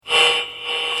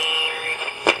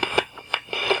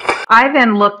I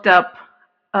then looked up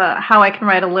how I can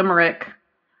write a limerick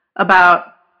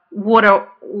about what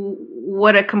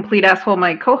a complete asshole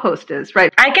my co-host is,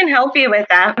 right? I can help you with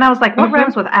that. And I was like, what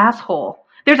rhymes with asshole?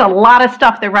 There's a lot of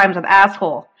stuff that rhymes with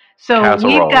asshole. So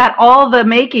Casserole. we've got all the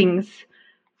makings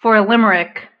for a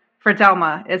limerick for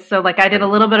Delma. It's so like I did a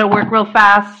little bit of work real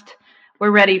fast.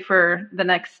 We're ready for the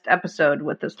next episode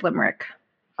with this limerick.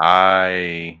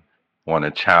 I want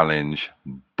to challenge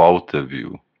both of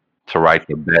you to write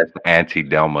the best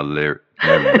anti-Delma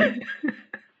limerick.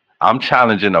 I'm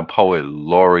challenging a poet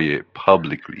laureate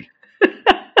publicly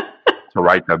to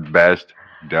write the best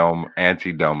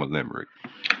anti-Delma limerick.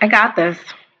 I got this.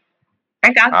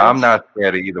 I'm not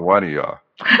scared of either one of y'all.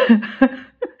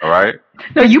 All right?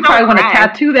 No, you probably want to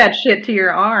tattoo that shit to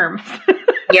your arms.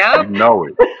 Yep. You know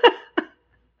it.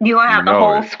 You want to have the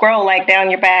whole scroll like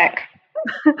down your back.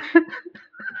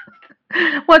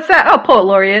 What's that? Oh, poet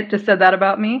laureate just said that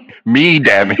about me. Me,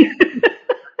 damn it.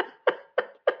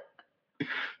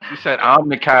 She said, I'm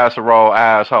the casserole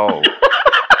asshole.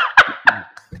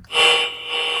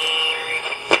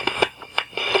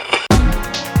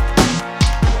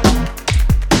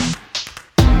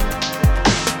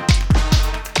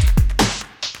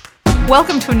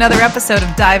 Welcome to another episode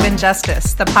of Dive in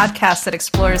Justice, the podcast that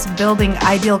explores building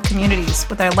ideal communities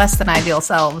with our less than ideal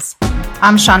selves.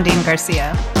 I'm Shondine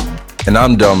Garcia. And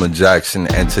I'm Delma Jackson,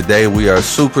 and today we are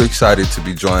super excited to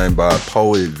be joined by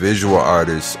poet, visual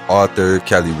artist, author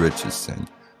Kelly Richardson.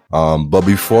 But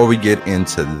before we get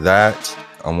into that,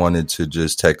 I wanted to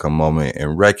just take a moment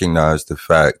and recognize the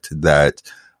fact that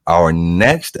our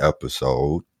next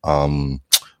episode,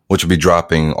 which will be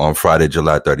dropping on Friday,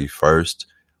 July 31st,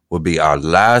 will be our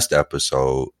last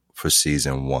episode for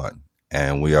season 1.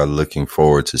 And we are looking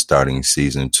forward to starting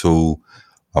season 2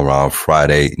 around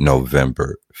Friday,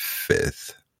 November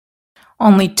 5th.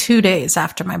 Only 2 days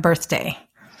after my birthday.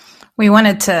 We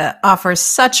wanted to offer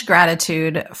such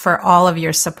gratitude for all of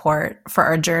your support for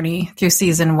our journey through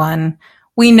season 1.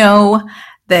 We know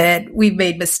that we've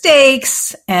made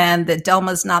mistakes and that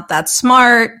Delma's not that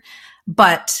smart,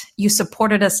 but you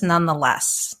supported us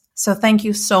nonetheless. So thank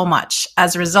you so much.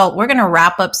 As a result, we're going to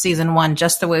wrap up season 1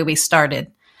 just the way we started.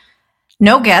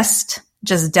 No guest,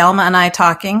 just Delma and I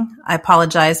talking. I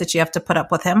apologize that you have to put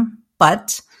up with him,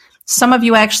 but some of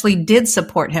you actually did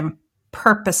support him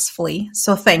purposefully,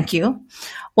 so thank you.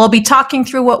 We'll be talking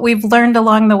through what we've learned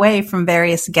along the way from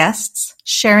various guests,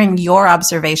 sharing your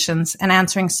observations, and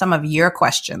answering some of your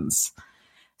questions.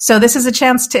 So this is a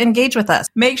chance to engage with us.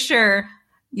 Make sure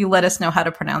you let us know how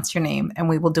to pronounce your name, and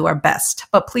we will do our best.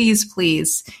 But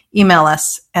please email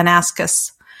us and ask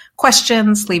us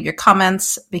questions, leave your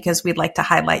comments, because we'd like to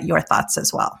highlight your thoughts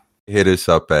as well. Hit us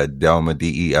up at Delma,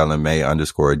 DELMA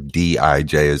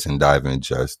 _DIJ as in Dive in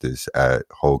Justice at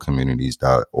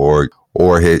wholecommunities.org,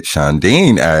 or hit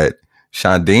Shondine at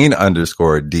Shondine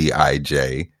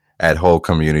 _DIJ at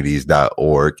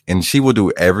wholecommunities.org. And she will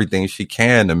do everything she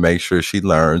can to make sure she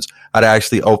learns how to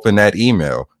actually open that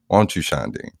email. Won't you,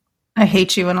 Shondine? I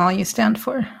hate you and all you stand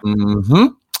for. Mm-hmm.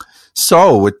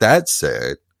 So with that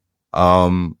said,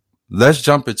 let's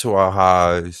jump into our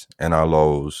highs and our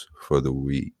lows for the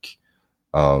week.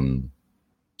 Shondine,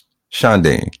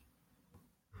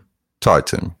 talk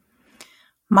to me.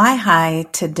 My high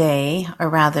today, or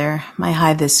rather my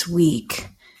high this week,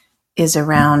 is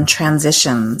around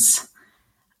transitions.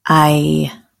 As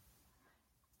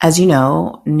you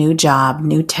know, new job,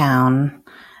 new town,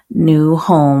 new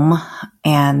home,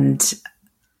 and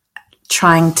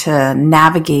trying to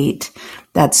navigate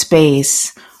that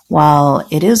space while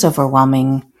it is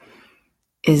overwhelming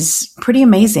is pretty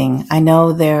amazing. I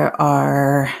know there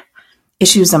are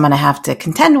issues I'm going to have to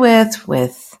contend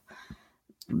with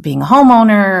being a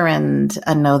homeowner, and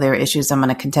I know there are issues I'm going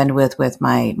to contend with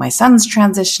my sons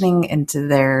transitioning into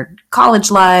their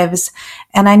college lives.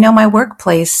 And I know my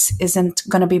workplace isn't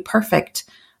going to be perfect,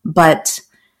 but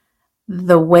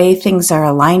the way things are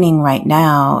aligning right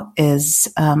now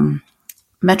is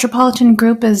Metropolitan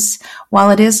Group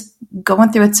while it is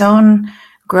going through its own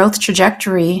growth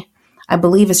trajectory, I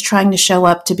believe is trying to show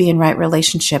up to be in right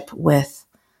relationship with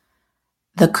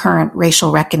the current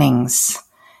racial reckonings.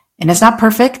 And it's not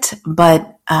perfect,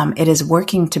 but it is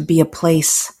working to be a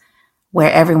place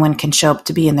where everyone can show up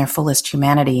to be in their fullest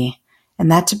humanity. And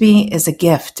that to me is a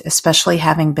gift, especially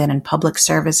having been in public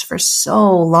service for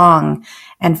so long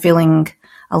and feeling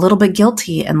a little bit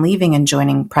guilty and leaving and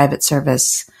joining private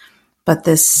service. But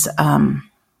this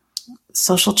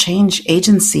social change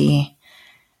agency,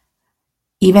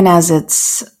 even as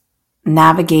it's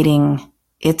navigating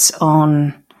its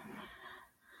own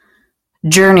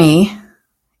journey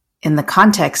in the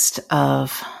context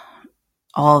of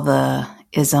all the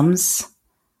isms,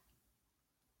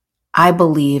 I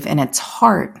believe in its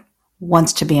heart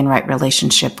wants to be in right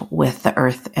relationship with the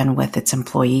earth and with its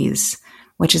employees,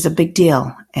 which is a big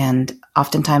deal. And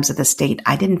oftentimes at the state,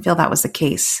 I didn't feel that was the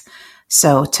case.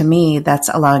 So to me, that's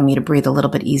allowing me to breathe a little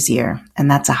bit easier.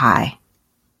 And that's a high.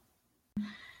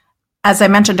 As I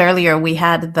mentioned earlier, we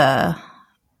had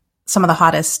some of the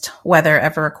hottest weather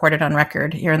ever recorded on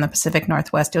record here in the Pacific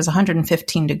Northwest. It was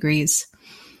 115 degrees.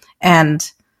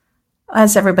 And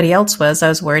as everybody else was, I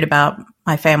was worried about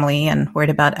my family and worried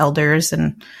about elders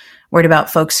and worried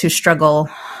about folks who struggle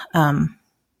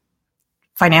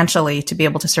financially to be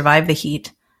able to survive the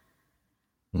heat.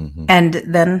 Mm-hmm. And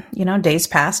then, days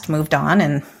passed, moved on,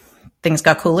 and things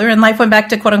got cooler and life went back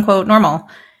to quote unquote normal.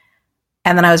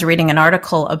 And then I was reading an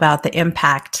article about the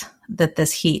impact that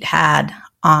this heat had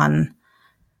on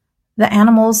the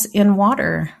animals in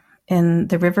water, in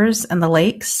the rivers and the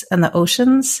lakes and the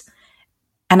oceans.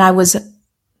 And I was,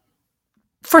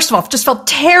 first of all, just felt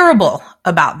terrible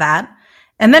about that.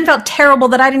 And then felt terrible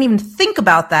that I didn't even think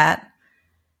about that.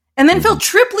 And then felt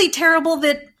triply terrible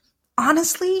that,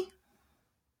 honestly,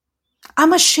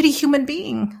 I'm a shitty human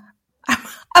being.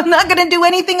 I'm not going to do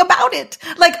anything about it.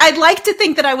 Like, I'd like to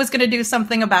think that I was going to do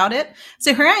something about it.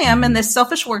 So here I am in this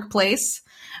selfish workplace,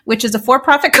 which is a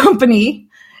for-profit company.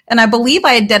 And I believe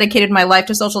I had dedicated my life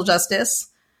to social justice.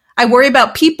 I worry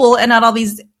about people and not all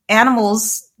these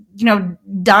animals,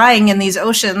 dying in these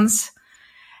oceans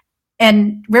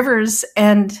and rivers.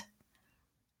 And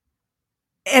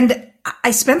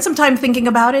I spent some time thinking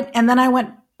about it. And then I went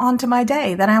on to my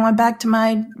day. Then I went back to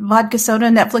my vodka soda,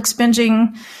 Netflix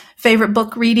binging, favorite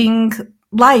book reading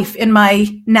life in my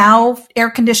now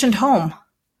air-conditioned home.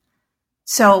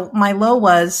 So my low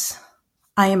was,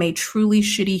 I am a truly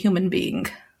shitty human being.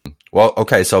 Well,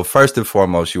 okay. So first and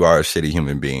foremost, you are a shitty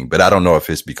human being, but I don't know if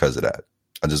it's because of that.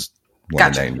 I just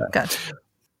want to name that. Gotcha.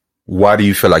 Why do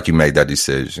you feel like you made that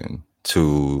decision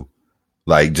to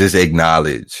just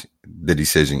acknowledge the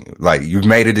decision? Like, you've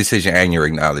made a decision and you're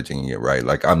acknowledging it, right?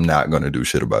 Like, I'm not going to do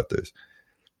shit about this.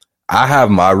 I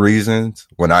have my reasons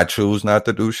when I choose not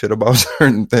to do shit about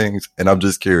certain things, and I'm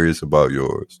just curious about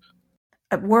yours.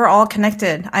 We're all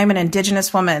connected. I'm an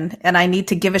indigenous woman, and I need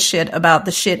to give a shit about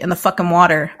the shit in the fucking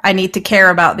water. I need to care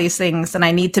about these things, and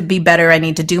I need to be better. I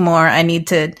need to do more. I need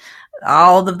to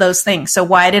all of those things.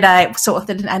 So I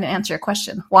didn't answer your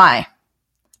question. Why?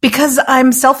 Because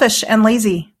I'm selfish and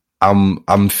lazy.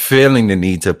 I'm feeling the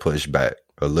need to push back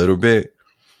a little bit.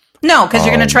 No, because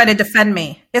you're going to try to defend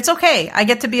me. It's okay. I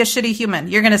get to be a shitty human.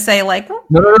 You're going to say like,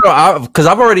 no, because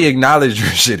I've already acknowledged you're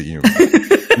a shitty human.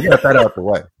 You got that out the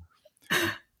way.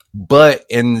 But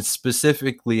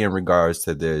specifically in regards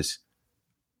to this,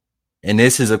 and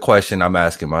this is a question I'm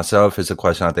asking myself. It's a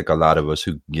question I think a lot of us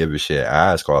who give a shit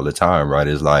ask all the time, right?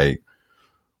 Is like,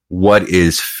 what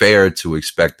is fair to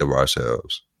expect of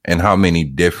ourselves? And how many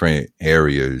different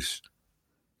areas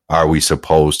are we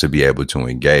supposed to be able to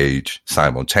engage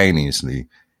simultaneously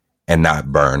and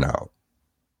not burn out?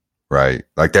 Right?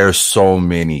 Like, there's so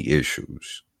many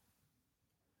issues.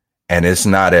 And it's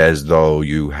not as though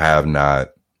you have not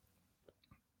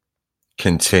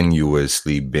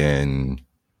continuously been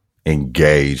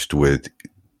engaged with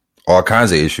all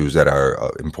kinds of issues that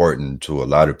are important to a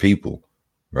lot of people,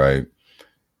 right?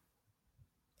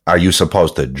 Are you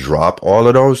supposed to drop all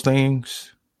of those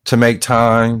things to make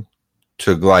time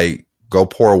to go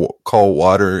pour cold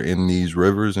water in these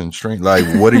rivers and streams? Like,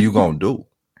 what are you going to do?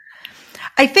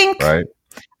 I think, right.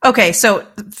 Okay. So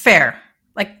fair,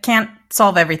 can't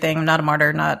solve everything. I'm not a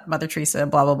martyr, not Mother Teresa,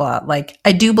 blah, blah, blah.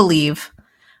 I do believe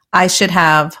I should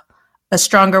have a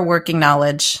stronger working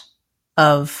knowledge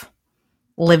of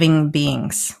living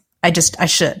beings. I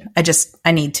should.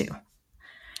 I need to.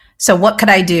 So what could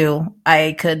I do?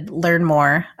 I could learn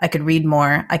more. I could read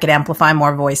more. I could amplify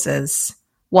more voices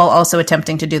while also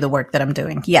attempting to do the work that I'm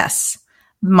doing. Yes.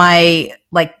 My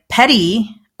petty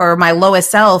or my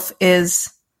lowest self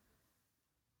is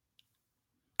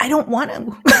I don't want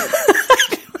to.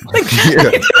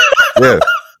 Yeah.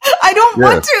 I don't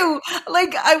want to.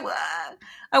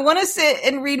 I want to sit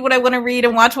and read what I want to read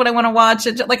and watch what I want to watch.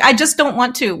 And I just don't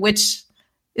want to, which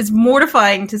is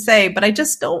mortifying to say, but I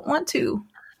just don't want to.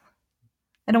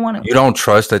 I don't want to. You don't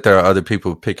trust that there are other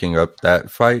people picking up that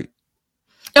fight?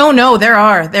 Oh, no, there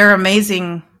are. They're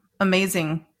amazing,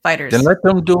 amazing fighters. Then let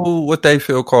them do what they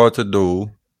feel called to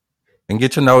do and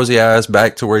get your nosy ass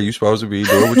back to where you're supposed to be,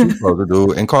 doing what you're supposed to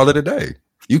do, and call it a day.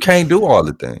 You can't do all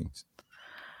the things.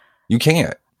 You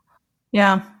can't.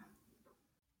 Yeah.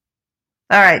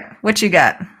 All right. What you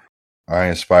got? I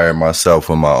inspired myself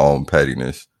with my own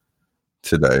pettiness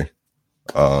today.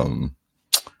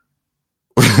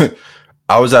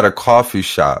 I was at a coffee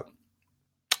shop,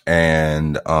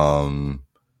 and I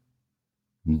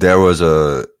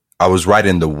was right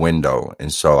in the window,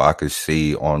 and so I could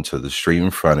see onto the street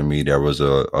in front of me. There was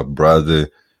a brother,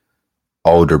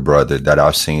 older brother, that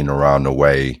I've seen around the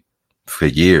way for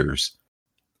years.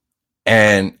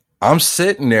 And I'm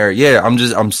sitting there. Yeah,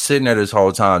 I'm sitting there this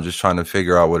whole time just trying to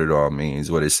figure out what it all means,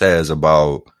 what it says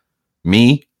about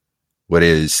me, what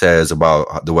it says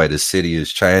about the way the city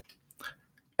has changed.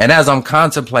 And as I'm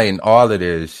contemplating all of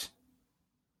this,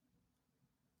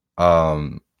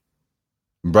 brother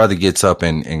gets up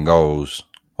and goes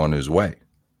on his way.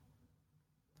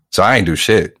 So I ain't do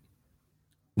shit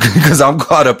because I'm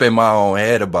caught up in my own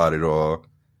head about it all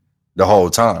the whole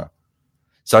time.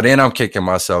 So then I'm kicking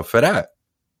myself for that.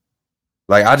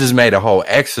 Like, I just made a whole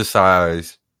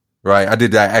exercise, right? I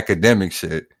did that academic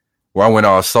shit where I went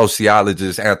all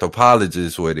sociologist,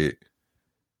 anthropologist with it.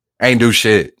 Ain't do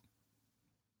shit.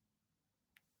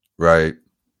 Right?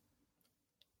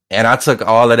 And I took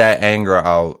all of that anger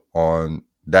out on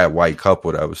that white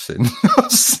couple that was sitting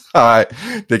outside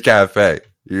the cafe.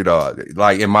 You know,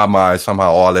 like, in my mind,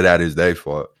 somehow all of that is their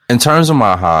fault. In terms of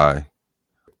my high,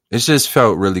 it just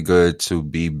felt really good to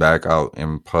be back out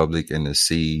in public and to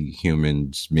see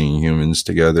humans being humans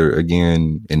together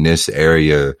again in this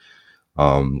area.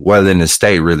 Well, in the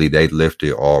state, really, they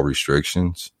lifted all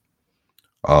restrictions.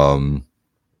 And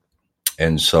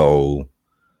so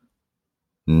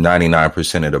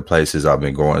 99% of the places I've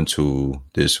been going to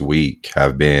this week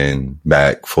have been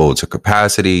back full to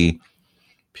capacity.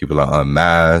 People are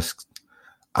unmasked.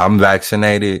 I'm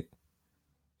vaccinated.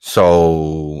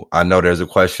 So I know there's a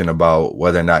question about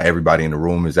whether or not everybody in the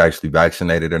room is actually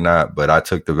vaccinated or not, but I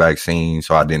took the vaccine,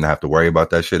 so I didn't have to worry about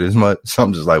that shit as much. So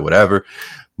I'm just like, whatever.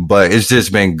 But it's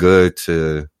just been good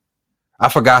I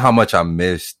forgot how much I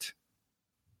missed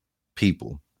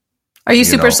people. Are you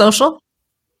super social?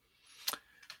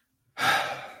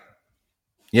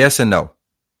 Yes and no.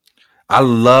 I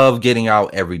love getting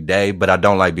out every day, but I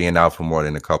don't like being out for more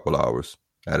than a couple hours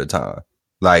at a time.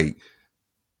 Like,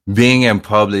 being in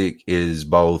public is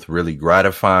both really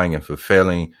gratifying and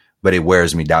fulfilling, but it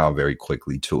wears me down very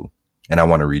quickly too. And I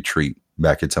want to retreat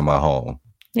back into my home.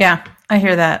 Yeah, I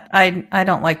hear that. I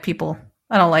don't like people.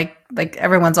 I don't like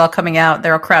everyone's all coming out.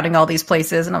 They're all crowding all these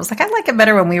places. And I was like, I like it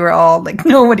better when we were all like,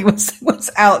 nobody was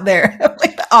out there.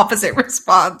 Like the opposite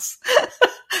response.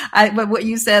 But what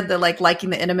you said, the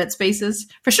liking the intimate spaces,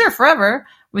 for sure, forever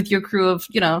with your crew of,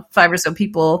 5 or so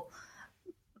people.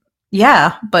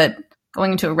 Yeah, but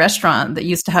going into a restaurant that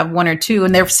used to have 1 or 2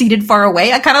 and they're seated far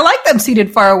away, I kind of like them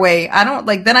seated far away.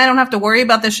 Then I don't have to worry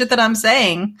about the shit that I'm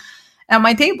saying at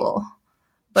my table.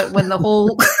 But when the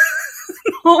whole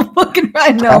fucking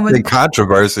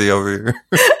controversy over here.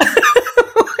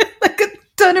 Like a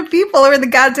ton of people are in the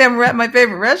goddamn my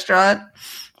favorite restaurant.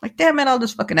 Like, damn it, I'll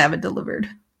just fucking have it delivered.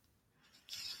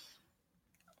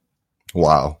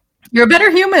 Wow. You're a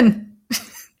better human.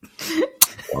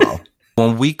 Wow.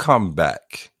 When we come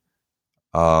back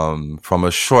from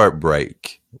a short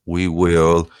break, we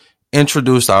will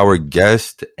introduce our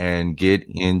guest and get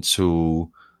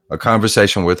into a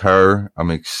conversation with her.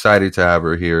 I'm excited to have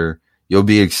her here. You'll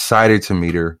be excited to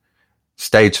meet her.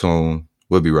 Stay tuned.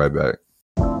 We'll be right back.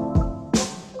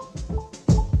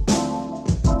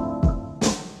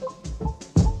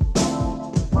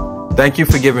 Thank you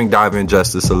for giving Dive and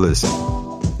Justice a listen.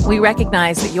 We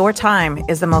recognize that your time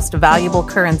is the most valuable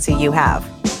currency you have.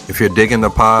 If you're digging the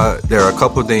pod, there are a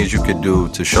couple things you could do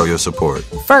to show your support.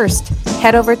 First,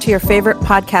 head over to your favorite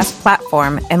podcast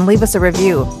platform and leave us a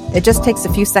review. It just takes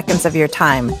a few seconds of your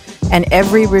time, and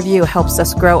every review helps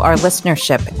us grow our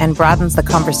listenership and broadens the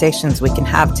conversations we can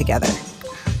have together.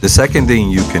 The second thing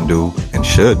you can do and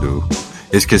should do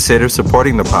is consider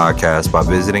supporting the podcast by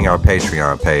visiting our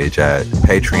Patreon page at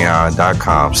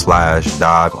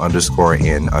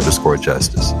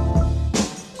patreon.com/dive_in_justice.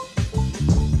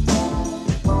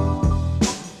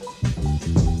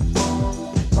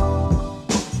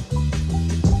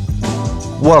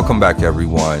 Welcome back,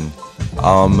 everyone.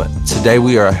 Today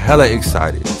we are hella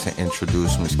excited to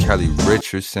introduce Miss Kelly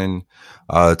Richardson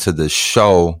to the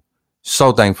show.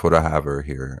 So thankful to have her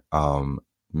here.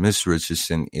 Miss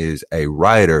Richardson is a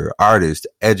writer, artist,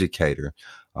 educator,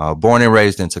 born and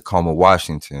raised in Tacoma,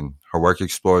 Washington. Her work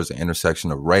explores the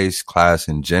intersection of race, class,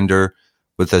 and gender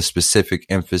with a specific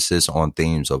emphasis on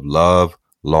themes of love,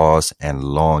 loss, and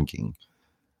longing.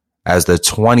 As the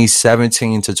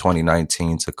 2017 to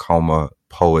 2019 Tacoma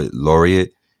Poet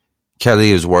Laureate,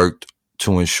 Kelly has worked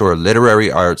to ensure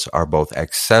literary arts are both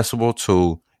accessible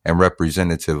to and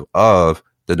representative of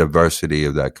the diversity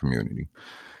of that community.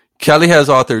 Kelly has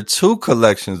authored 2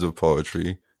 collections of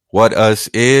poetry, What Us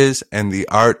Is and The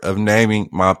Art of Naming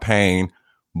My Pain,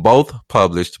 both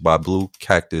published by Blue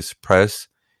Cactus Press.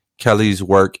 Kelly's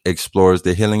work explores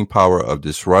the healing power of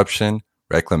disruption,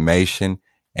 reclamation,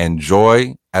 and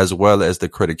joy, as well as the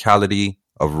criticality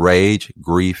of rage,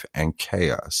 grief, and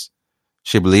chaos.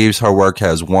 She believes her work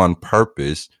has one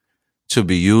purpose: to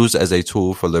be used as a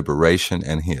tool for liberation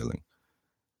and healing.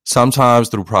 Sometimes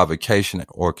through provocation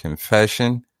or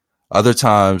confession, other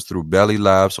times through belly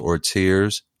laughs or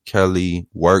tears, Kelly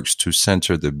works to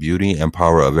center the beauty and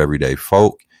power of everyday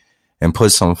folk and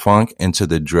put some funk into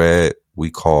the dread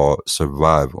we call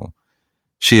survival.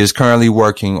 She is currently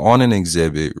working on an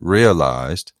exhibit,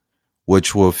 Realized,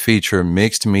 which will feature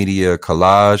mixed media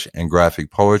collage and graphic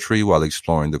poetry while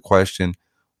exploring the question,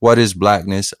 what is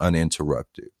Blackness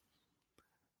uninterrupted?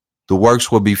 The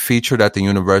works will be featured at the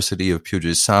University of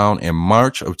Puget Sound in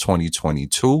March of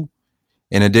 2022.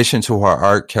 In addition to her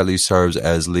art, Kelly serves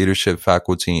as leadership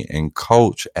faculty and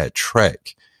coach at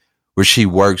Trek, where she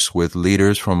works with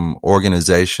leaders from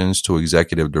organizations to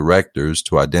executive directors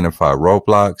to identify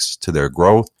roadblocks to their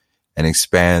growth and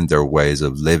expand their ways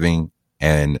of living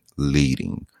and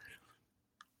leading.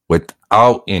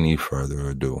 Without any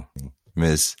further ado,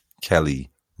 Miss Kelly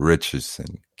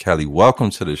Richardson. Kelly,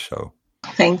 welcome to the show.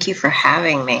 Thank you for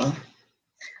having me.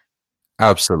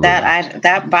 Absolutely.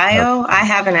 That bio, I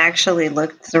haven't actually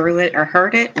looked through it or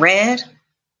read.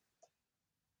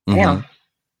 Damn.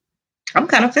 I'm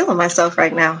kind of feeling myself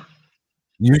right now.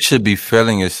 You should be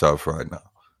feeling yourself right now.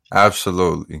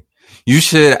 Absolutely. You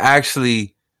should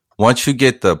actually, once you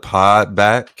get the pod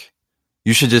back,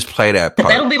 you should just play that part.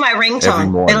 That'll be my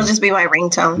ringtone. It'll just be my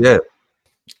ringtone. Yeah.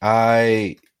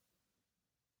 I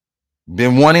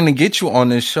been wanting to get you on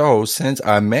this show since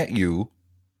I met you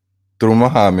through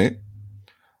Muhammad,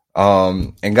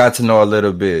 and got to know a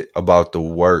little bit about the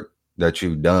work that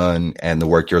you've done and the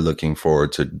work you're looking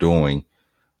forward to doing.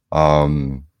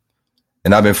 And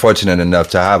I've been fortunate enough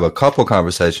to have a couple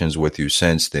conversations with you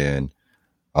since then.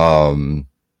 And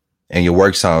your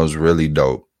work sounds really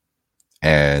dope,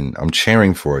 and I'm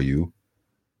cheering for you.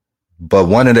 But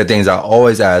one of the things I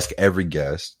always ask every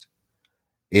guest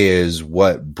is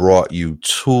what brought you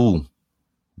to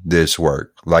this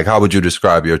work. Like, how would you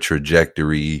describe your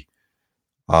trajectory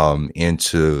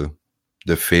into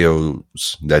the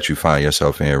fields that you find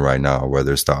yourself in right now,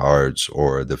 whether it's the arts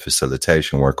or the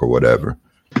facilitation work or whatever?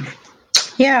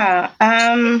 Yeah,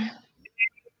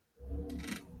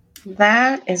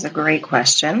 that is a great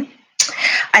question.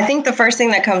 I think the first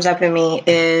thing that comes up in me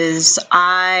is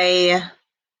I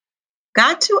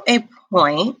got to a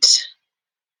point.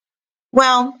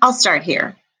 Well, I'll start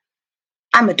here.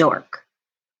 I'm a dork,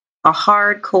 a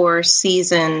hardcore,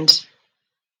 seasoned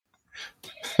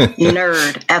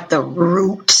nerd at the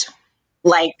root,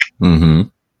 like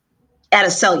at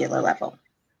a cellular level.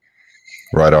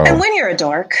 Right on. And when you're a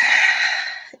dork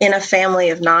in a family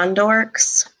of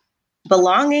non-dorks,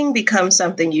 belonging becomes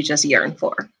something you just yearn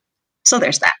for. So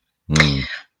there's that.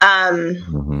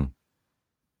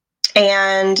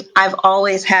 And I've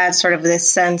always had sort of this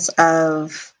sense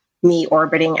of me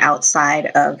orbiting outside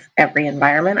of every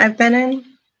environment I've been in.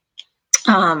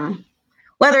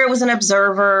 Whether it was an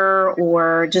observer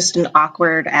or just an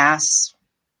awkward ass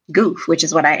goof, which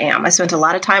is what I am. I spent a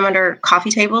lot of time under coffee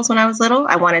tables when I was little.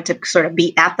 I wanted to sort of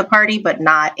be at the party, but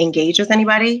not engage with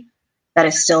anybody. That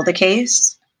is still the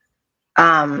case.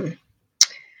 So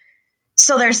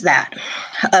there's that,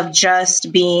 of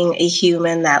just being a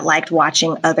human that liked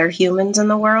watching other humans in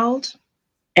the world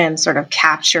and sort of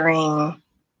capturing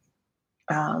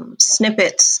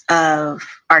snippets of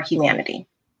our humanity.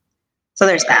 So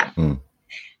there's that.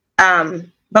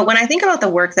 But when I think about the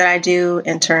work that I do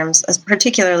in terms of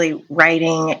particularly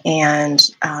writing and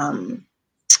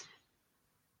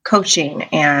coaching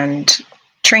and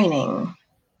training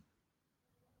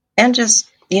and just,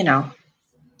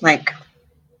 like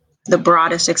the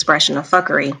broadest expression of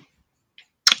fuckery,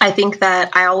 I think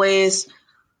that I always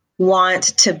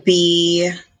want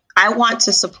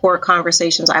to support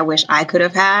conversations I wish I could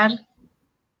have had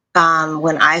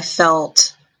when I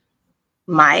felt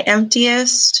my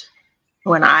emptiest,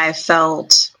 when I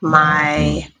felt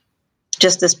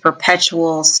just this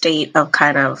perpetual state of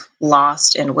kind of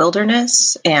lost in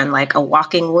wilderness and like a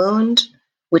walking wound,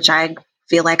 which I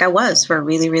feel like I was for a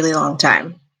really, really long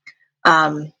time.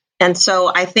 And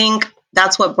so I think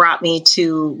that's what brought me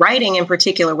to writing in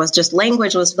particular, was just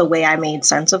language was the way I made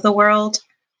sense of the world,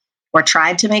 or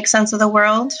tried to make sense of the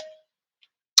world.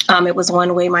 It was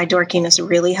one way my dorkiness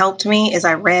really helped me, is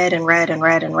I read and read and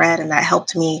read and read, and that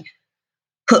helped me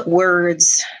put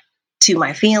words to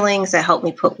my feelings. That helped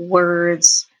me put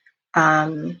words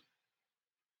to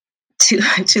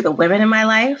to the women in my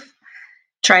life,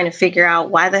 trying to figure out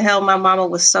why the hell my mama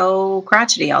was so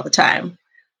crotchety all the time.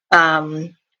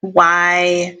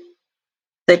 Why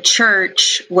the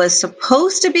church was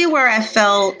supposed to be where I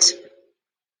felt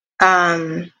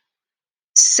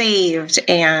saved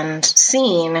and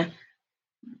seen,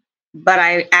 but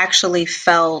I actually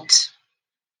felt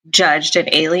judged and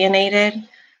alienated.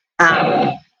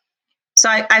 So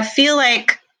I feel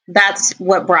like that's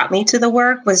what brought me to the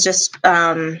work, was just,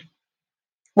 one,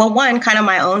 kind of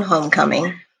my own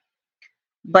homecoming,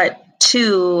 but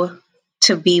two,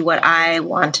 to be what I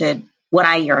wanted, what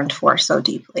I yearned for so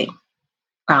deeply.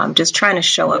 Just trying to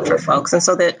show up for folks. And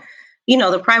so that,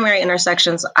 the primary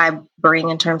intersections I bring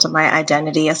in terms of my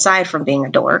identity, aside from being a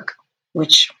dork,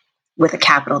 which with a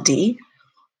capital D,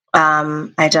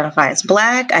 identify as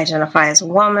Black, identify as a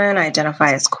woman,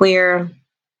 identify as queer.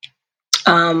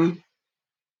 And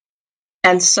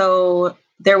so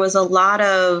there was a lot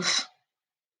of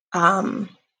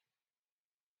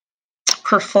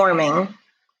performing,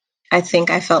 I think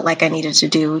I felt like I needed to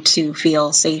do to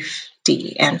feel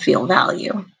safety and feel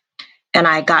value. And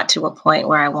I got to a point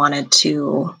where I wanted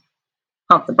to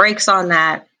pump the brakes on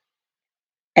that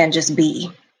and just be.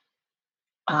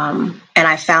 And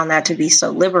I found that to be so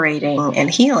liberating and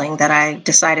healing that I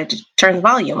decided to turn the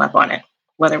volume up on it,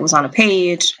 whether it was on a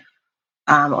page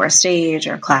or a stage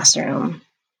or a classroom.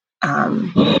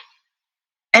 And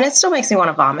it still makes me want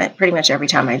to vomit pretty much every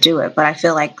time I do it. But I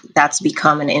feel like that's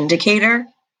become an indicator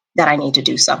that I need to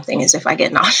do something, is if I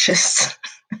get nauseous.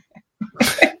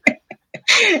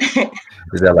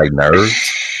 Is that like nerves?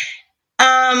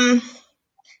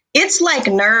 It's like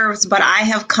nerves, but I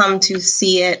have come to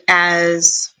see it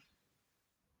as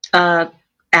an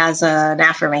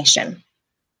affirmation.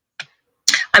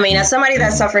 I mean, as somebody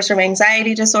that suffers from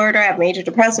anxiety disorder, I have major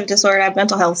depressive disorder, I have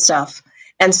mental health stuff.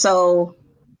 And so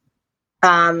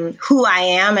who I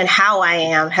am and how I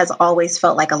am has always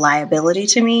felt like a liability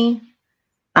to me.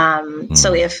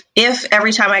 So if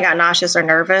every time I got nauseous or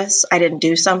nervous, I didn't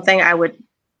do something, I would,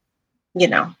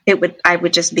 I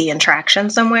would just be in traction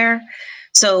somewhere.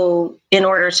 So in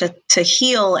order to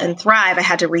heal and thrive, I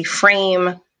had to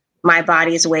reframe my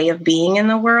body's way of being in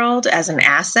the world as an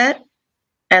asset.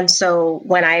 And so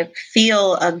when I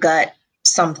feel a gut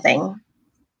something,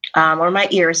 or my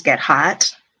ears get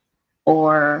hot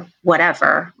or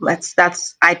whatever,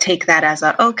 I take that as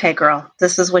okay, girl,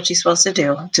 this is what you're supposed to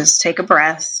do. Just take a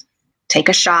breath, take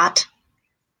a shot,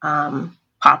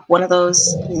 pop one of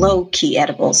those low key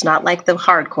edibles, not like the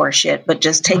hardcore shit, but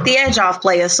just take the edge off,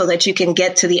 player, so that you can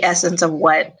get to the essence of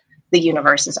what the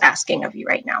universe is asking of you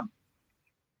right now.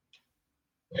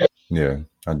 Yeah,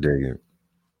 I dig it.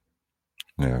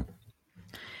 Yeah.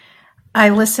 I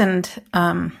listened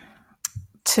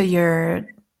to your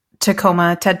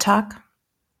Tacoma TED Talk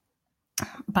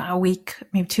about a week,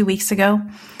 maybe 2 weeks ago.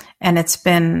 And it's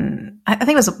been, I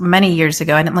think it was many years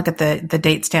ago. I didn't look at the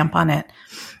date stamp on it.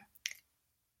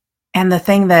 And the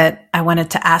thing that I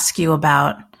wanted to ask you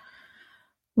about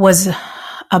was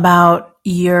about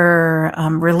your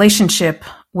relationship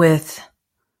with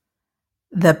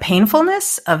the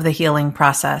painfulness of the healing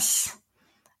process.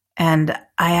 And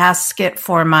I ask it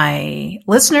for my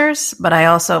listeners, but I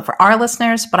also for our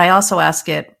listeners, but I also ask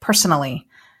it personally.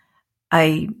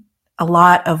 A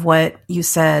lot of what you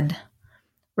said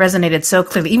resonated so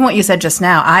clearly. Even what you said just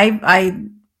now, I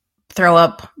throw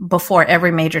up before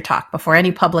every major talk, before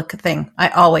any public thing. I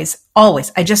always,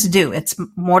 I just do. It's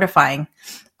mortifying.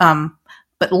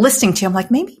 But listening to you, I'm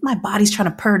like, maybe my body's trying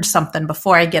to purge something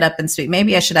before I get up and speak.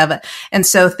 Maybe I should have it. And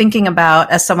so thinking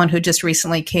about, as someone who just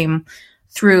recently came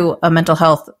through a mental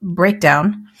health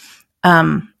breakdown,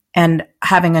 and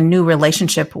having a new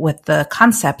relationship with the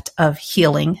concept of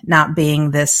healing, not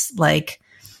being this like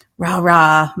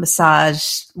rah,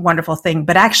 massage, wonderful thing,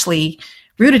 but actually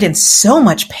rooted in so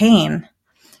much pain.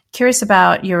 Curious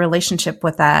about your relationship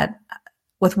with that,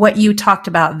 with what you talked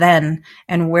about then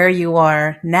and where you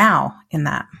are now in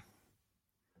that.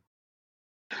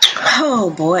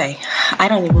 Oh boy, I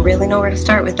don't even really know where to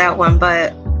start with that one,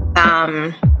 but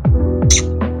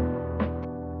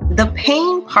the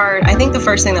pain part, I think the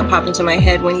first thing that popped into my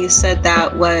head when you said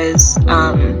that was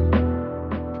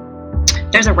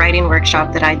there's a writing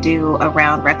workshop that I do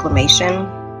around reclamation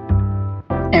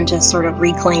and just sort of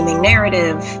reclaiming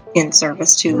narrative in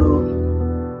service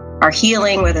to our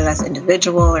healing, whether that's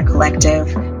individual or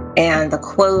collective. And the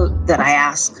quote that I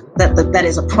ask, that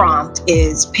is a prompt,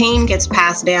 is pain gets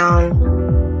passed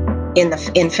down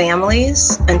in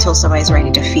families until somebody's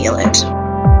ready to feel it.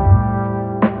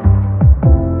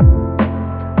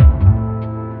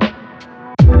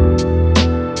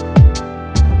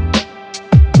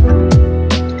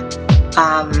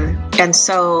 And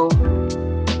so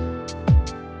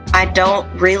I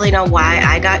don't really know why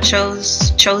I got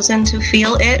chosen to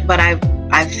feel it, but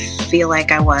I feel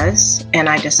like I was, and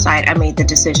I made the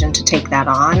decision to take that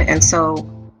on. And so,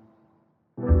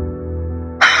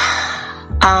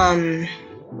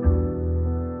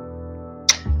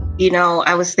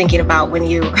 I was thinking about when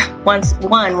you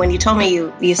told me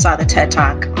you saw the TED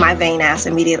Talk, my vain ass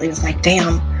immediately was like,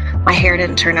 damn, my hair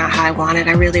didn't turn out how I wanted.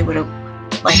 I really would have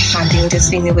liked Shondine to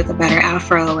see me with a better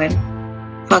afro, and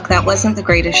fuck, that wasn't the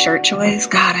greatest shirt choice.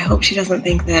 God, I hope she doesn't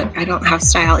think that I don't have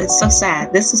style. It's so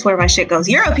sad. This is where my shit goes.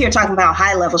 You're up here talking about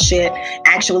high level shit,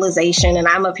 actualization, and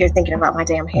I'm up here thinking about my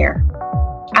damn hair.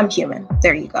 I'm human.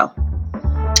 There you go.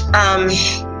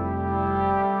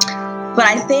 But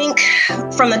I think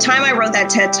from the time I wrote that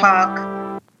TED Talk,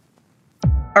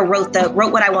 or wrote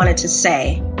what I wanted to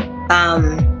say,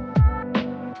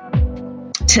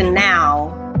 to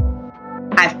now,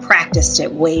 I've practiced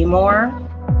it way more.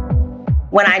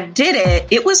 When I did it,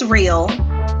 it was real,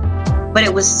 but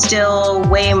it was still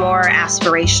way more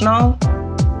aspirational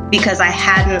because I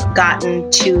hadn't gotten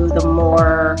to the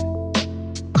more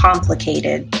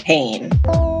complicated pain.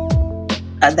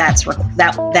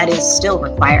 That is still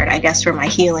required, I guess, for my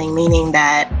healing, meaning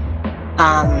that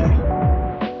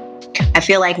I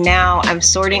feel like now I'm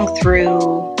sorting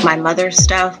through my mother's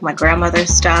stuff, my grandmother's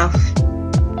stuff,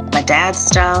 my dad's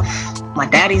stuff, my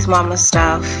daddy's mama's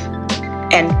stuff,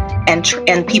 and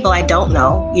people I don't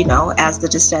know, as the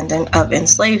descendant of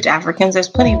enslaved Africans, there's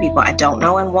plenty of people I don't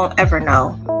know and won't ever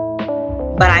know,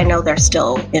 but I know they're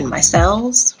still in my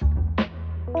cells.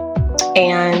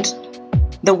 And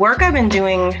the work I've been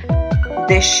doing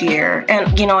this year,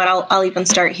 and you know what, I'll even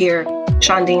start here,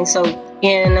 Shondine. So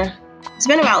it's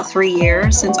been about 3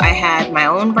 years since I had my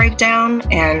own breakdown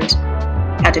and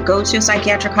had to go to a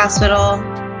psychiatric hospital,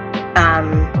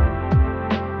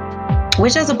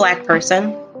 which as a Black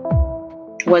person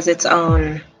was its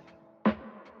own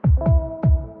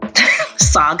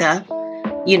saga,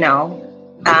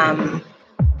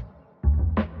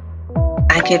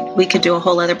 we could do a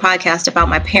whole other podcast about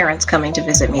my parents coming to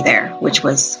visit me there, which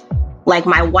was like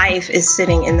my wife is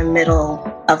sitting in the middle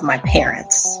of my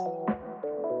parents.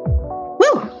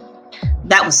 Woo!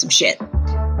 That was some shit.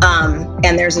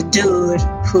 And there's a dude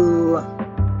who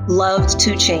loved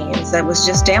 2 Chainz that was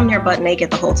just damn near butt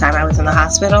naked the whole time I was in the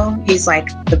hospital. He's like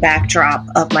the backdrop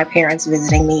of my parents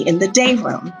visiting me in the day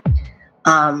room.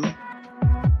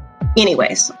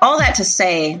 Anyways, all that to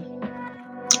say,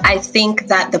 I think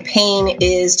that the pain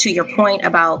is, to your point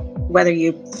about whether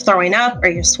you're throwing up or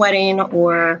you're sweating,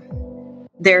 or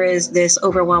there is this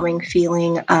overwhelming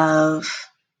feeling of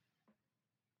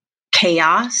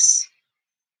chaos,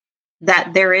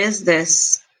 that there is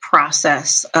this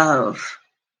process of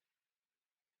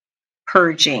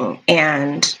purging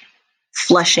and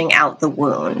flushing out the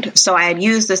wound. So I had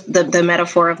used the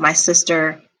metaphor of my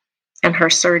sister and her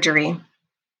surgery,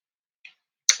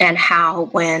 and how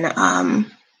when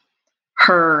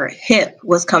her hip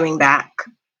was coming back,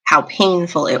 how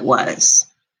painful it was.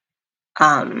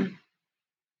 And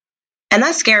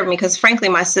that scared me because frankly,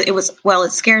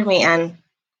 it scared me, and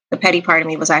the petty part of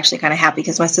me was actually kind of happy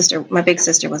because my big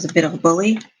sister was a bit of a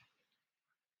bully.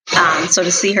 So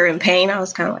to see her in pain, I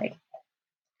was kind of like,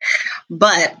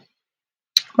 but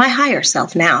my higher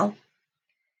self now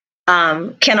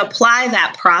can apply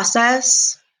that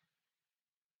process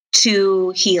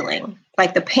to healing.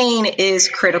 Like the pain is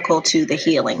critical to the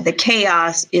healing. The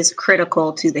chaos is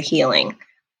critical to the healing.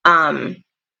 And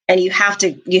you have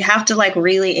to like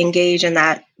really engage in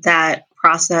that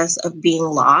process of being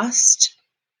lost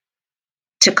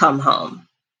to come home.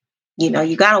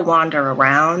 You got to wander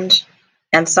around.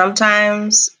 And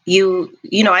sometimes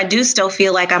I do still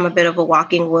feel like I'm a bit of a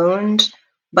walking wound,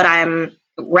 but and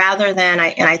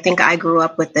I think I grew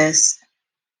up with this,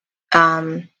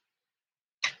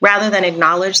 rather than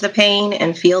acknowledge the pain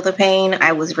and feel the pain,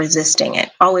 I was resisting it,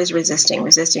 always resisting.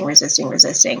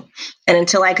 And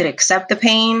until I could accept the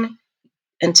pain,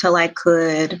 until I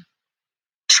could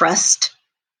trust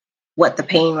what the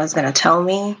pain was going to tell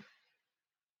me,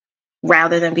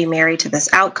 rather than be married to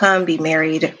this outcome, be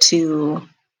married to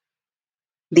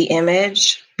the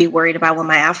image, be worried about what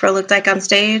my afro looked like on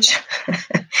stage.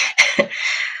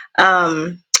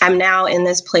 I'm now in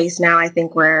this place now, I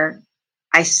think, where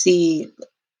I see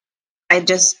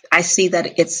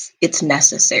that it's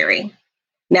necessary.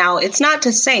 Now, it's not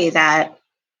to say that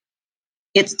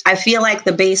I feel like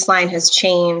the baseline has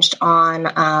changed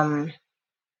on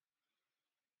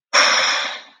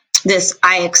this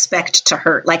I expect to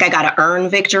hurt. Like I got to earn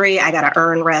victory. I got to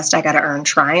earn rest. I got to earn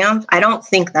triumph. I don't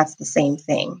think that's the same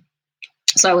thing.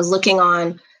 So I was looking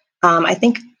on, I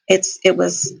think it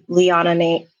was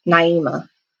Liana Naima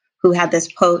who had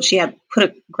this post. She had put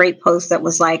a great post that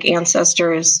was like,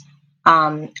 ancestors,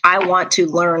 I want to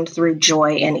learn through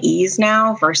joy and ease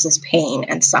now versus pain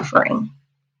and suffering.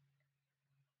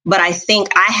 But I think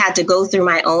I had to go through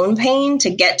my own pain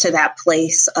to get to that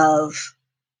place of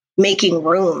making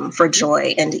room for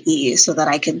joy and ease so that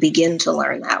I could begin to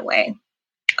learn that way.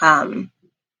 I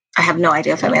have no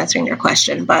idea if I'm answering your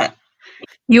question, but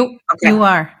you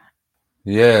are.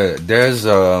 Yeah, there's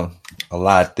a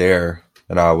lot there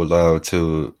that I would love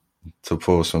to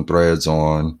pull some threads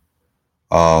on.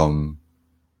 And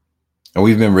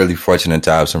we've been really fortunate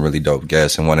to have some really dope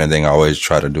guests. And one of the things I always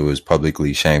try to do is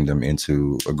publicly shame them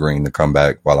into agreeing to come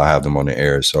back while I have them on the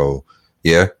air. So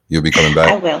yeah, you'll be coming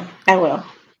back. I will.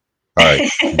 All right,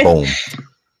 boom.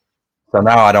 So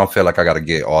now I don't feel like I got to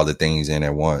get all the things in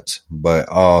at once. But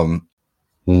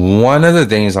one of the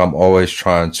things I'm always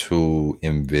trying to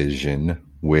envision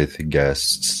with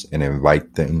guests and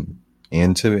invite them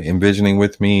into envisioning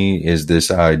with me is this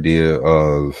idea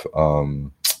of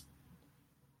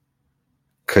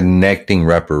connecting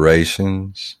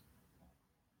reparations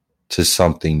to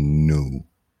something new.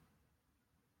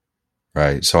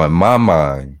 Right? So in my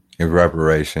mind, if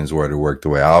reparations were to work the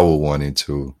way I would want it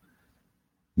to,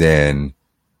 then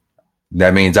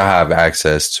that means I have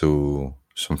access to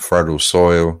some fertile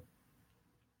soil.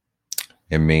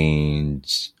 It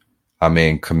means I'm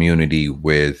in community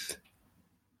with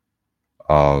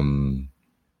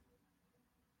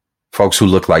folks who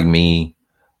look like me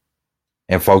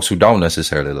and folks who don't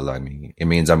necessarily look like me. It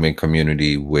means I'm in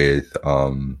community with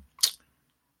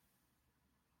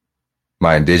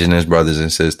my indigenous brothers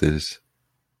and sisters,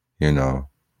 you know,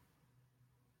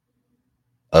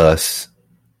 us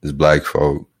as Black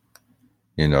folk,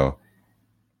 you know,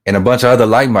 and a bunch of other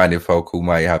like-minded folk who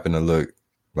might happen to look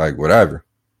like whatever,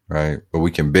 right? But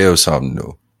we can build something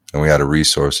new, and we have the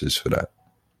resources for that.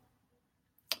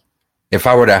 If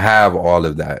I were to have all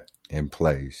of that in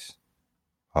place,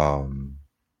 and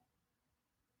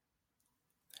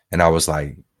I was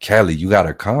like, Kelly, you got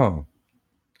to come.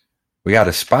 We got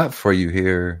a spot for you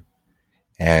here,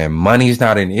 and money's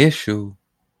not an issue,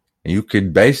 and you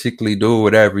could basically do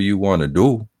whatever you want to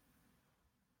do.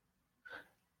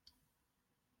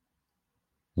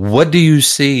 What do you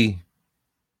see,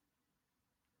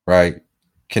 right?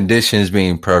 Conditions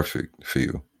being perfect for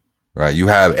you, right? You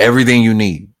have everything you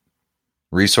need.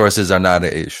 Resources are not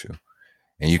an issue.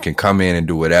 And you can come in and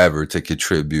do whatever to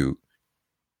contribute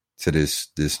to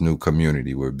this new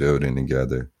community we're building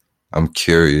together. I'm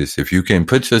curious, if you can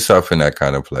put yourself in that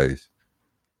kind of place,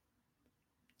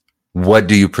 what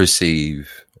do you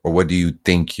perceive, or what do you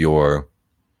think your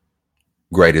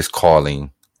greatest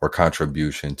calling or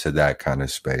contribution to that kind of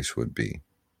space would be?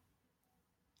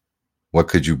 What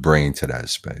could you bring to that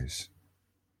space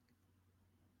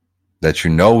that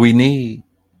you know we need?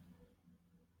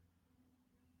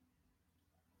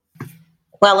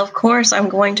 Well, of course, I'm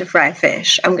going to fry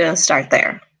fish. I'm going to start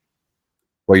there.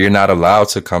 Well, you're not allowed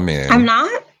to come in. I'm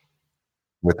not?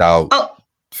 Without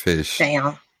fish.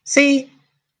 Damn. See?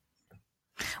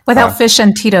 Without fish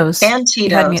and Tito's. And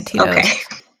Tito's. You had me at Tito's. Okay.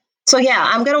 So yeah,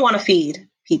 I'm going to want to feed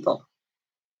people.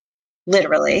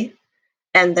 Literally.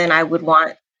 And then I would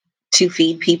want to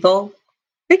feed people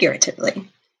figuratively.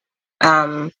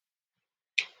 And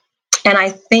I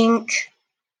think,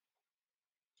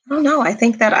 I don't know, I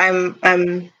think that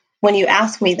I'm when you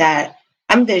ask me that,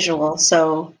 I'm visual.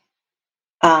 So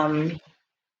I'm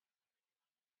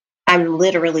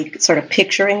literally sort of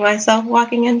picturing myself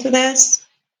walking into this.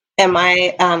 And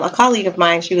my a colleague of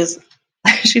mine, she was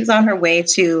on her way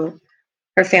to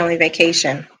her family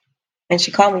vacation, and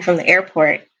she called me from the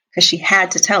airport because she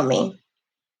had to tell me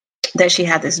that she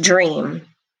had this dream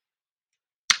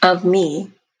of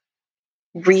me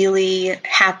really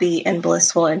happy and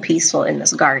blissful and peaceful in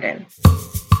this garden.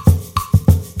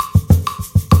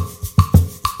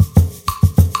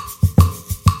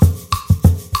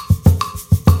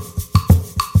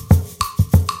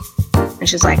 And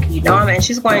she's like, you know, and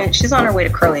she's on her way to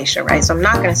Croatia, right? So I'm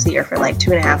not going to see her for like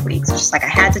 2.5 weeks. It's just like, I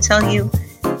had to tell you,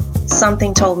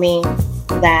 something told me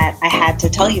that I had to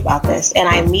tell you about this. And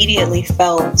I immediately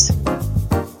felt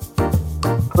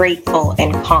grateful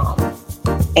and calm.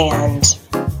 And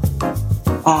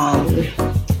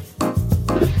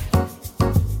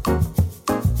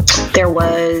there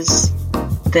was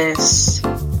this,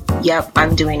 yep,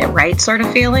 I'm doing it right sort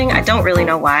of feeling. I don't really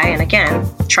know why. And again,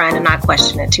 trying to not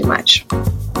question it too much.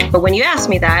 But when you asked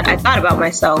me that, I thought about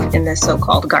myself in this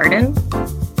so-called garden.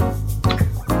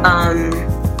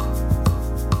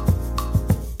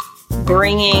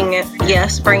 Bringing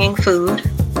food,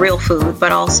 real food,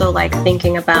 but also like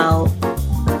thinking about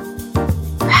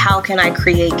how can I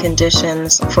create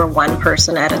conditions for one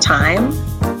person at a time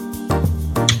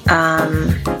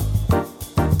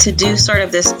to do sort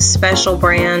of this special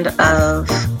brand of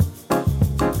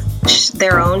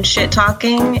their own shit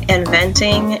talking and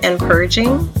venting and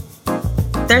purging.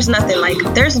 There's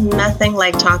nothing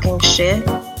like talking shit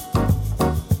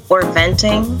or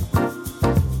venting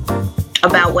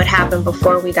about what happened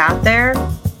before we got there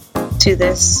to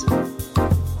this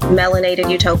melanated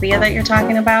utopia that you're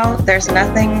talking about. There's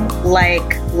nothing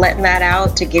like letting that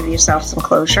out to give yourself some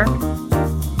closure.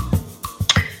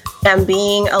 And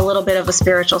being a little bit of a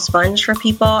spiritual sponge for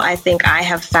people, I think I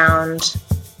have found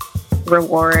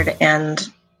reward and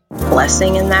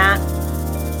blessing in that.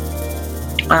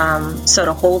 So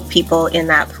to hold people in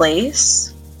that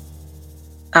place,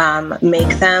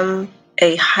 make them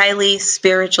a highly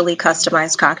spiritually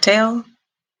customized cocktail,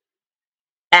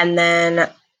 and then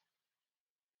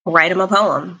write them a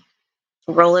poem,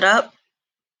 roll it up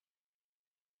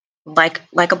like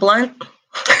a blunt,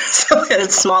 so that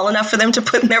it's small enough for them to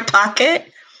put in their pocket,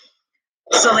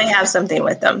 so they have something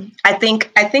with them. I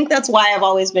think that's why I've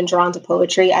always been drawn to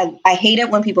poetry. I hate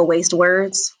it when people waste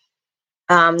words.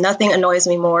 Nothing annoys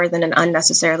me more than an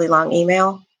unnecessarily long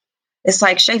email. It's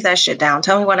like, shave that shit down.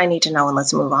 Tell me what I need to know and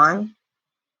let's move on.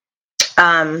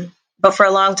 But for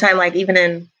a long time, like even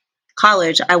in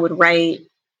college, I would write,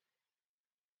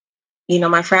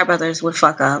 my frat brothers would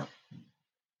fuck up,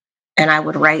 and I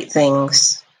would write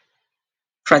things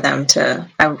for them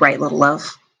I would write little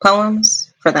love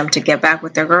poems for them to get back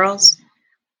with their girls.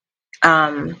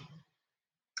 I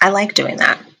like doing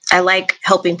that. I like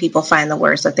helping people find the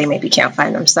words that they maybe can't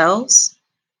find themselves,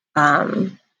 for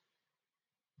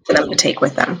them to take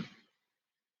with them.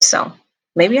 So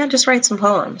maybe I'll just write some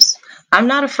poems. I'm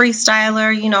not a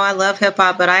freestyler. I love hip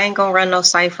hop, but I ain't gonna run no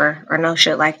cipher or no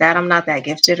shit like that. I'm not that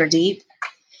gifted or deep.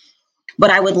 But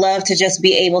I would love to just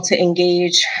be able to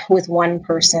engage with one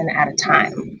person at a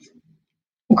time.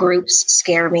 Groups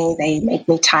scare me. They make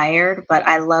me tired, but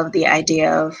I love the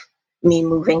idea of me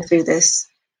moving through this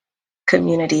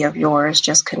community of yours,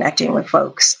 just connecting with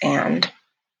folks and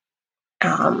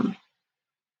having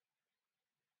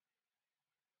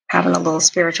a little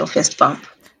spiritual fist bump.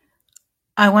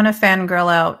 I want to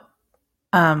fangirl out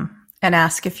and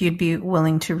ask if you'd be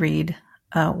willing to read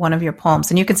one of your poems.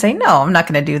 And you can say, no, I'm not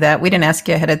going to do that. We didn't ask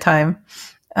you ahead of time.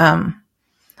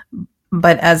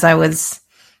 But as I was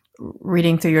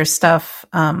reading through your stuff,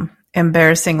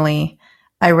 embarrassingly,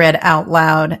 I read out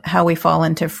loud How We Fall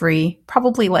Into Free,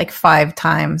 probably like 5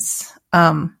 times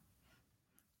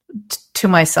to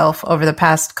myself over the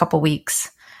past couple weeks,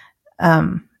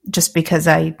 just because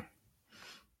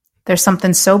there's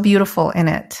something so beautiful in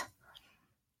it.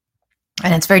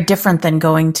 And it's very different than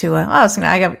going to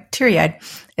I got teary-eyed.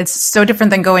 It's so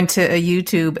different than going to a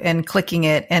YouTube and clicking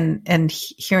it and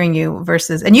hearing you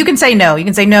versus, and you can say no. You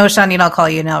can say, no, Shawneen, I'll call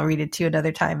you and I'll read it to you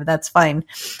another time, but that's fine.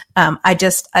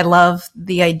 I love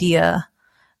the idea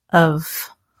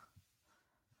of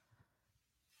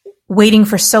waiting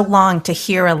for so long to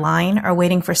hear a line, or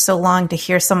waiting for so long to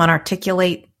hear someone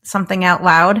articulate something out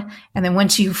loud. And then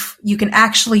once you can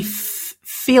actually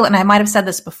feel it. And I might've said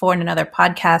this before in another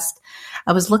podcast.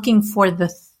 I was looking for the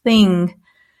thing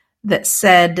that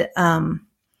said,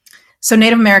 so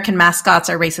Native American mascots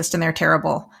are racist and they're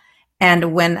terrible.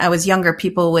 And when I was younger,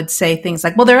 people would say things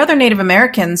like, well, there are other Native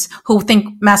Americans who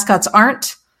think mascots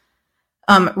aren't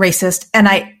racist. And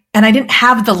I didn't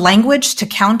have the language to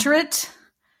counter it.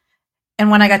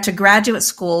 And when I got to graduate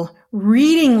school,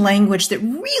 reading language that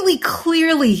really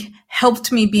clearly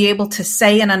helped me be able to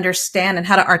say and understand and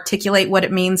how to articulate what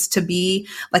it means to be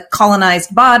like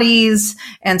colonized bodies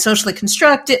and socially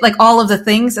constructed, like all of the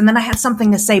things. And then I had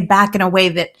something to say back in a way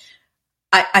that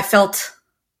I felt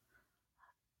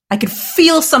I could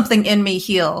feel something in me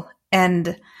heal.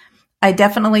 And I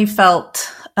definitely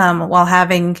felt while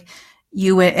having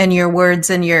you and your words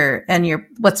and your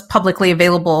what's publicly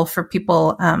available for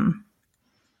people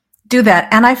do that.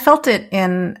 And I felt it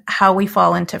in How We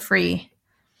Fall Into Free.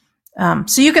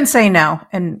 So you can say no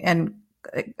and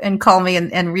call me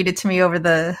and read it to me over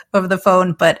the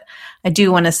phone. But I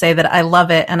do want to say that I love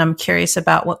it, and I'm curious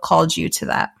about what called you to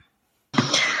that.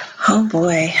 Oh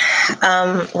boy.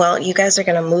 Well, you guys are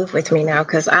going to move with me now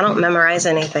because I don't memorize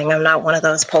anything. I'm not one of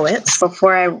those poets.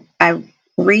 Before I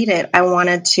read it, I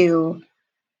wanted to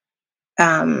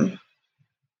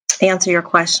answer your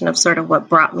question of sort of what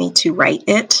brought me to write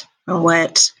it and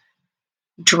what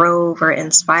drove or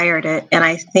inspired it. And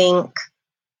I think,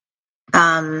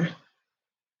 and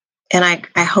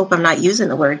I hope I'm not using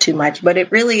the word too much, but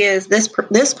it really is,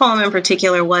 this poem in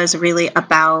particular was really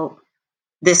about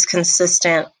this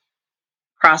consistent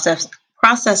process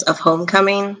process of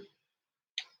homecoming,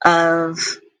 of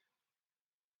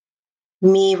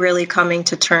me really coming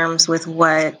to terms with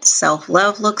what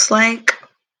self-love looks like,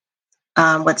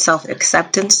 what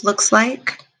self-acceptance looks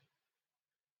like.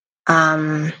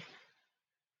 And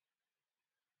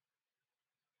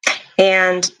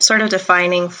sort of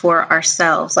defining for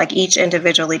ourselves, like each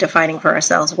individually defining for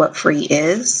ourselves what free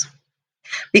is.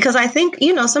 Because I think,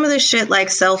 some of this shit like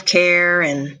self-care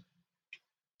and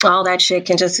all that shit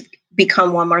can just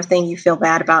become one more thing you feel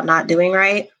bad about not doing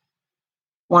right.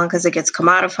 One, because it gets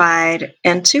commodified.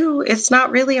 And two, it's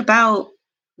not really about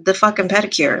the fucking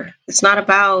pedicure. It's not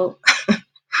about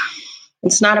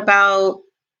it's not about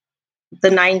the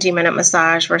 90-minute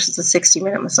massage versus the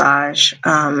 60-minute massage.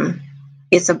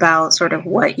 It's about sort of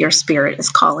what your spirit is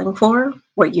calling for,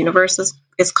 what universe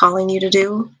is calling you to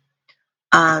do,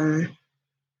 in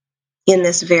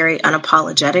this very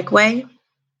unapologetic way.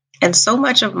 And so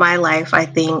much of my life, I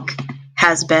think,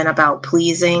 has been about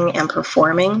pleasing and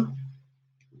performing,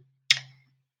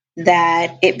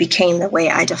 that it became the way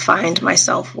I defined my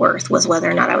self-worth, was whether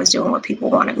or not I was doing what people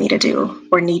wanted me to do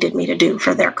or needed me to do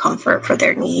for their comfort, for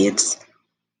their needs.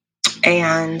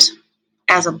 And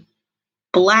as a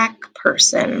Black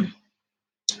person,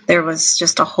 there was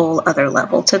just a whole other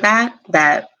level to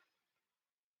that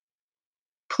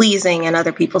pleasing and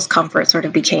other people's comfort sort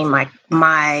of became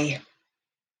my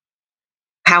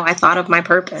how I thought of my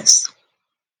purpose.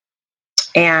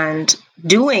 And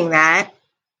doing that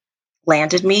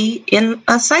landed me in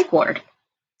a psych ward.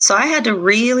 So I had to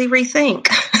really rethink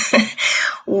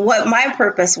what my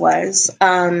purpose was,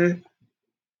 and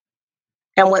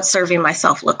what serving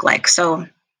myself looked like. So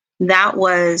that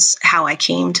was how I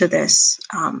came to this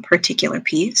particular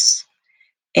piece.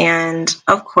 And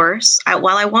of course,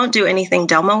 while I won't do anything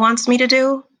Delma wants me to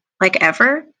do, like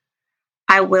ever,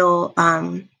 I will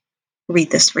read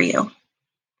this for you.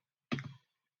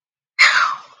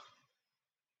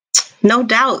 No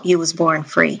doubt you was born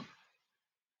free,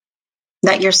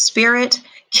 that your spirit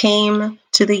came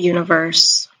to the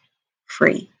universe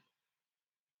free,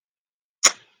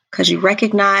 because you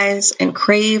recognize and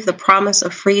crave the promise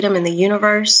of freedom in the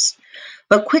universe,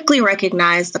 but quickly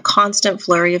recognize the constant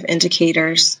flurry of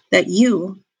indicators that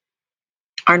you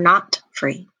are not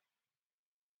free.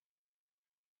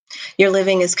 Your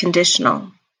living is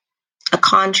conditional, a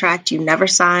contract you never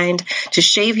signed to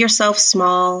shave yourself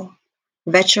small,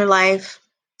 vet your life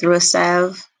through a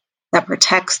salve that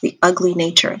protects the ugly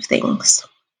nature of things.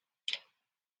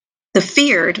 The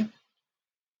feared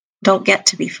don't get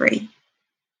to be free.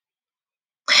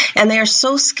 And they are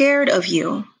so scared of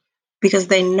you because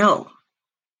they know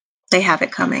they have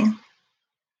it coming.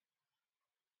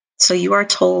 So you are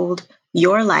told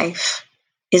your life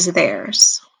is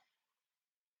theirs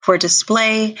for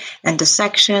display and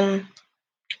dissection.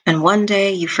 And one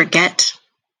day you forget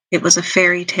it was a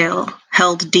fairy tale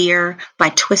held dear by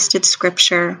twisted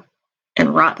scripture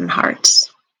and rotten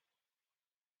hearts.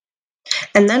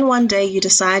 And then one day you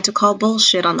decide to call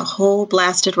bullshit on the whole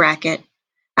blasted racket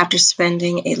after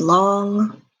spending a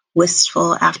long,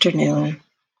 wistful afternoon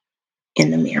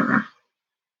in the mirror.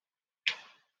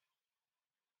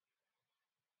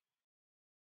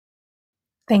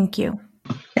 Thank you.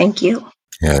 Thank you.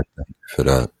 Yeah, thank you for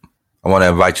that. I want to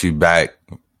invite you back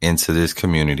into this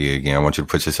community again. I want you to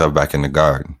put yourself back in the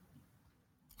garden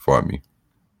for me.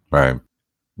 Right.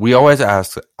 We always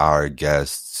ask our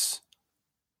guests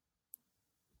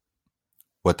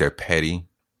what their petty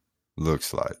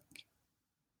looks like.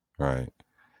 Right.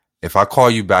 If I call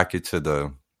you back into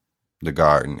the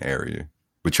garden area,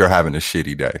 but you're having a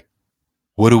shitty day,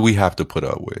 what do we have to put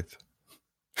up with?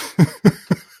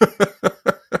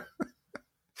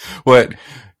 What,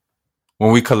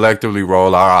 when we collectively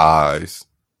roll our eyes,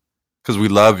 because we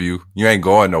love you, you ain't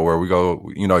going nowhere. We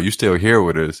go, you still here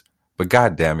with us. But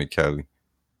God damn it, Kelly.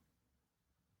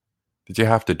 Did you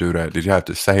have to do that? Did you have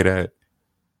to say that?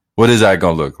 What is that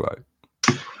going to look like?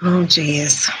 Oh,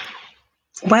 geez.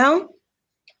 Well,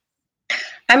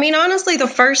 I mean, honestly, the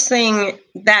first thing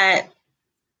the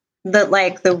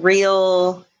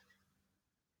real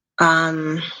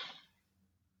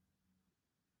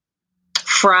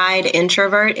fried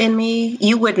introvert in me,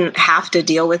 you wouldn't have to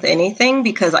deal with anything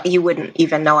because you wouldn't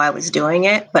even know I was doing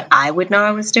it, but I would know I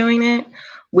was doing it,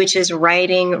 which is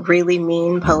writing really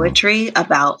mean poetry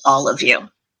about all of you.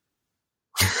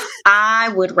 I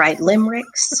would write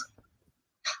limericks.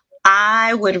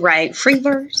 I would write free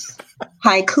verse,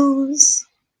 haikus,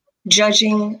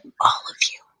 judging all of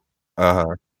you.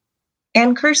 Uh-huh.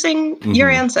 And cursing your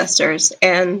ancestors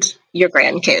and your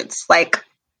grandkids. Like,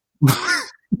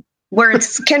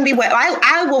 words can be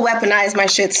I will weaponize my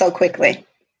shit so quickly.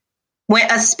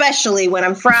 Especially when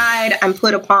I'm fried, I'm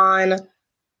put upon.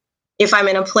 If I'm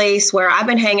in a place where I've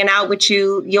been hanging out with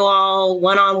you all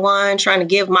one-on-one, trying to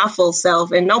give my full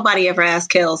self, and nobody ever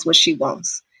asks Kels what she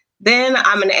wants, then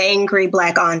I'm an angry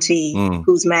Black auntie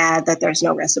who's mad that there's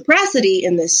no reciprocity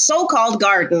in this so-called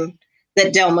garden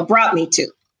that Delma brought me to.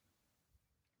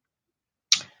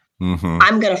 Mm-hmm.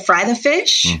 I'm going to fry the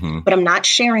fish, but I'm not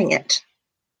sharing it.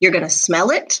 You're going to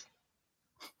smell it.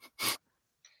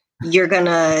 You're going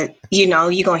to, you're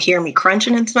going to hear me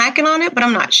crunching and smacking on it, but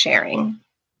I'm not sharing.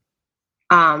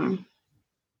 And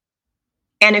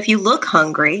if you look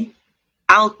hungry,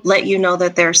 I'll let you know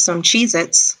that there's some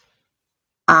Cheez-Its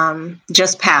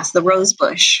just past the rose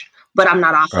bush, but I'm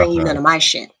not offering you none of my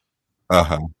shit.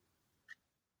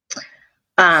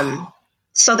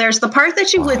 So there's the part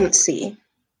that you wouldn't see.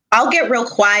 I'll get real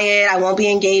quiet. I won't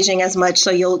be engaging as much.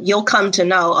 So you'll come to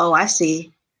know, oh, I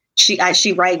see.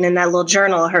 She writing in that little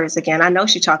journal of hers again. I know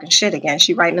she talking shit again.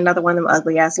 She writing another one of them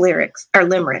ugly ass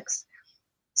limericks.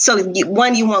 So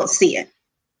one, you won't see it.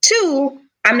 Two,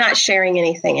 I'm not sharing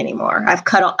anything anymore. I've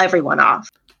cut everyone off.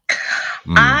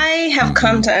 I have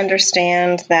come to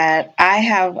understand that I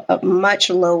have a much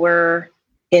lower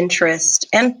interest,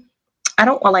 and I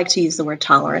don't like to use the word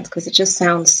tolerance because it just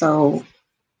sounds so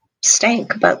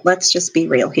stank, but let's just be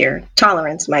real here.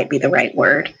 Tolerance might be the right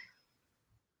word.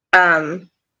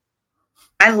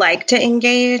 I like to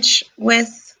engage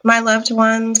with my loved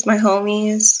ones, my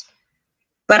homies,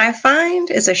 but I find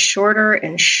it's a shorter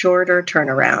and shorter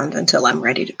turnaround until I'm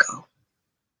ready to go.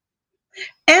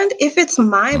 And if it's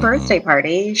my birthday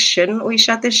party, shouldn't we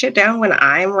shut this shit down when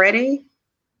I'm ready?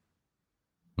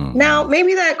 Now,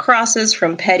 maybe that crosses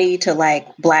from petty to like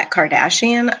Black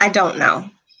Kardashian. I don't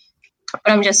know. But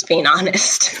I'm just being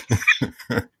honest.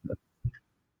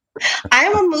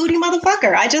 I'm a moody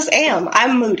motherfucker. I just am.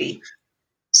 I'm moody.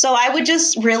 So I would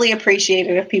just really appreciate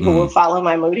it if people would follow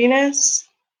my moodiness.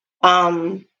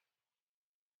 I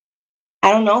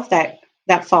don't know if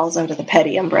that falls under the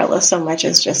petty umbrella so much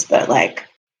as just the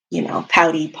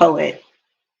pouty poet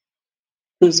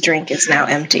whose drink is now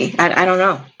empty. I don't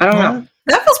know. know.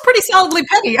 That feels pretty solidly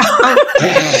petty.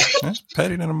 That's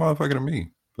petty than a motherfucker to me.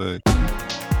 But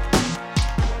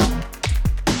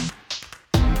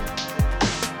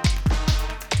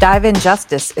Dive In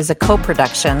Justice is a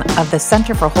co-production of the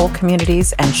Center for Whole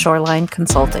Communities and Shoreline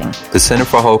Consulting. The Center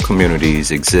for Whole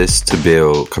Communities exists to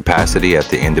build capacity at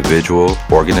the individual,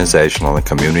 organizational, and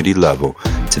community level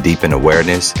to deepen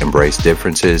awareness, embrace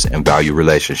differences, and value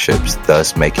relationships,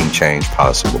 thus making change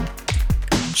possible.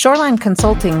 Shoreline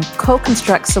Consulting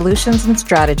co-constructs solutions and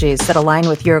strategies that align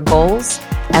with your goals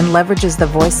and leverages the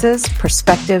voices,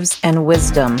 perspectives, and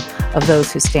wisdom of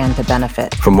those who stand to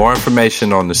benefit. For more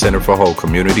information on the Center for Whole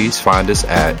Communities, find us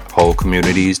at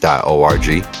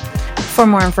wholecommunities.org. For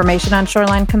more information on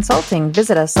Shoreline Consulting,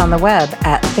 visit us on the web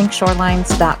at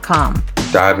thinkshorelines.com.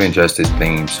 Dive In Justice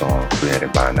theme song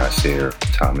created by Nasir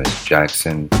Thomas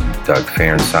Jackson. Doug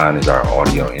Ferenstein is our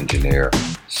audio engineer.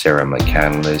 Sarah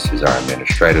McCandless is our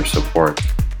administrative support.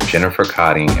 Jennifer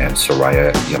Cotting and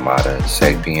Soraya Yamada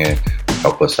Sapien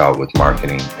help us out with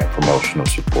marketing and promotional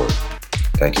support.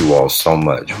 Thank you all so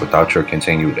much. Without your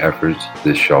continued efforts,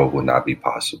 this show would not be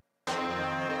possible.